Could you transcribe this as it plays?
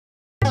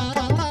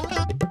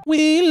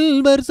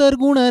Wilbur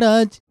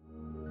Sargunaraj.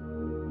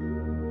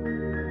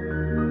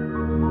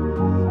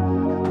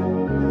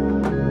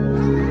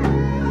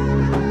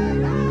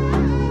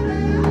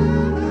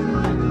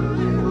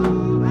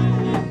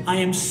 I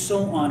am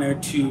so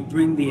honored to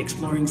bring the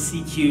Exploring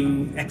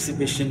CQ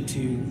exhibition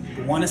to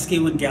the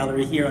Wanuskewin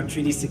Gallery here on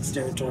Treaty 6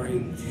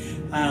 territory.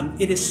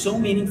 It is so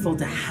meaningful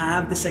to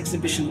have this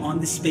exhibition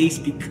on this space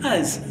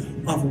because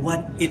of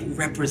what it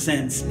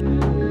represents.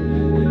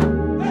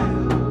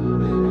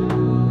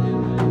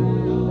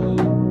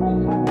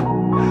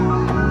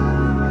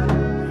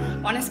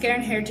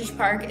 Wanuskewin Heritage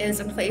Park is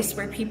a place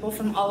where people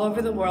from all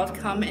over the world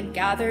come and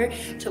gather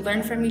to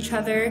learn from each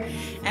other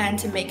and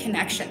to make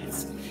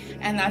connections.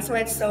 And that's why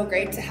it's so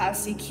great to have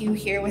CQ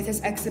here with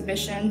this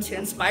exhibition to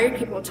inspire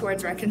people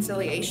towards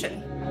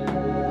reconciliation.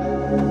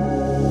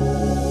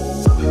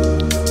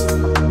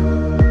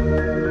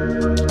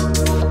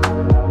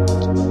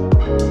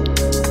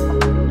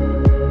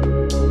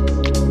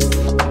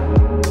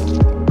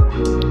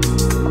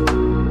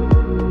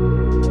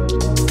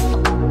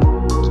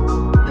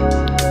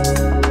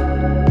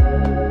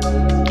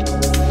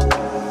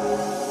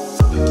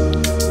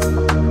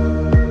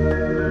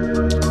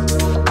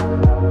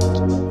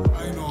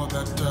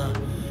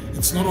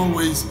 It's not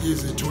always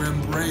easy to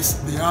embrace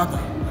the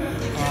other,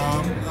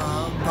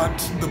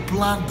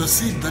 but the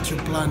seed that you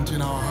plant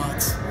in our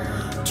hearts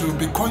to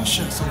be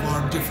conscious of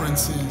our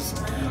differences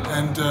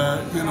and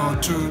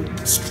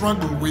to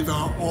struggle with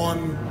our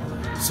own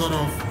sort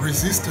of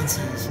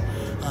resistances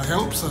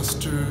helps us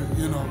to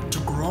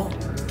grow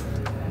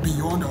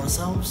beyond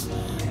ourselves,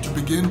 to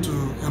begin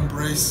to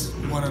embrace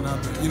one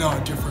another in our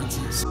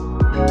differences.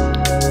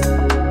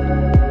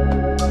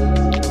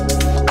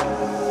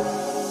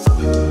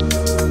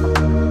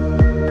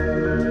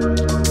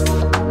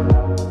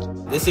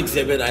 This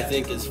exhibit, I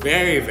think, is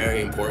very,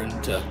 very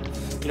important to,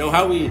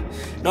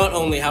 not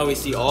only how we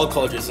see all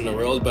cultures in the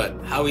world, but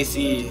how we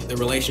see the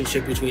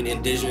relationship between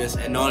indigenous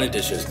and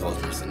non-indigenous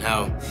cultures, and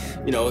how,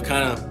 it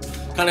kind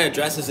of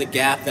addresses a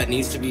gap that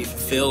needs to be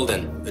filled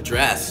and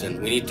addressed,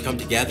 and we need to come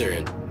together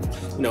and,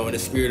 in a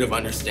spirit of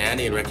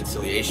understanding and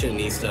reconciliation.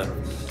 We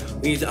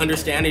need to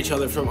understand each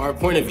other from our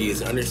point of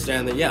views and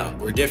understand that, yeah,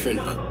 we're different,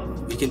 but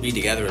we can be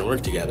together and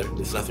work together.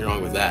 There's nothing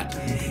wrong with that.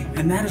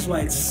 And that is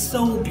why it's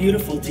so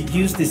beautiful to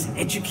use this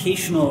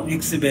educational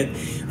exhibit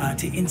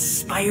to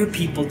inspire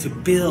people to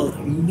build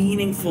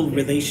meaningful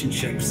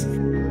relationships.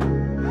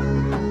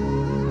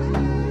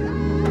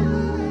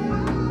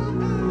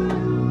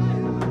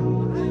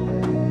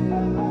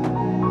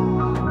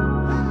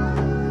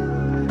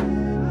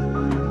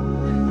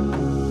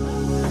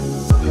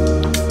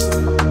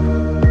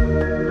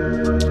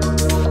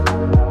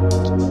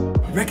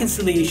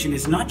 Reconciliation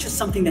is not just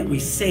something that we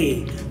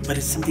say, but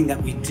it's something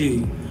that we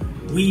do.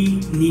 We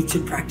need to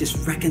practice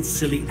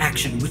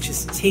reconciliation, which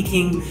is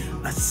taking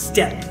a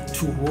step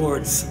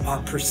towards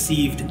our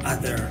perceived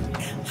other.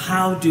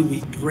 How do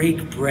we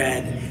break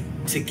bread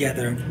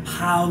together?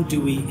 How do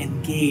we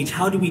engage?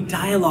 How do we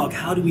dialogue?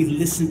 How do we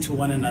listen to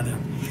one another?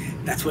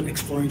 That's what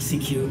Exploring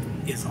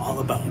CQ is all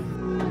about.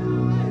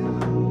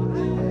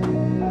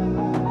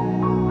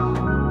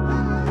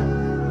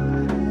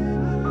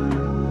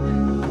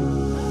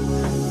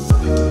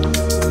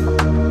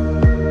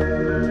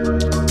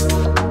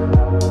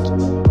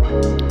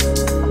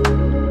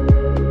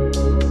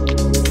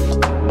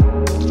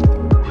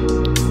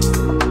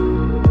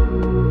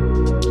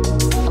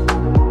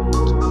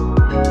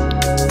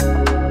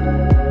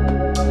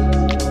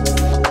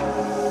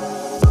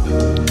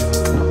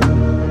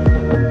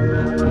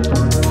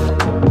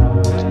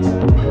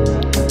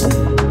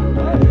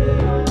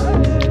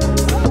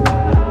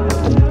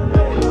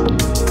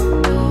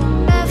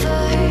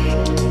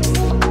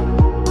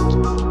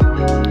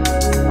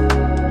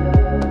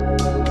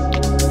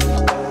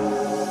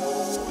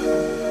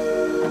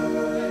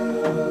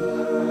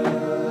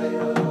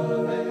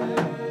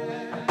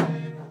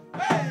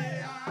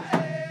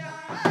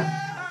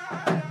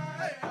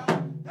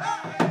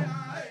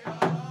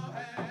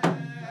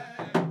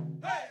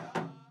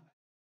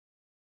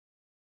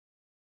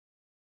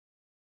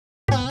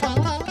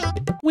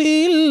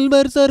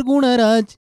 Wilbur Sargunaraj.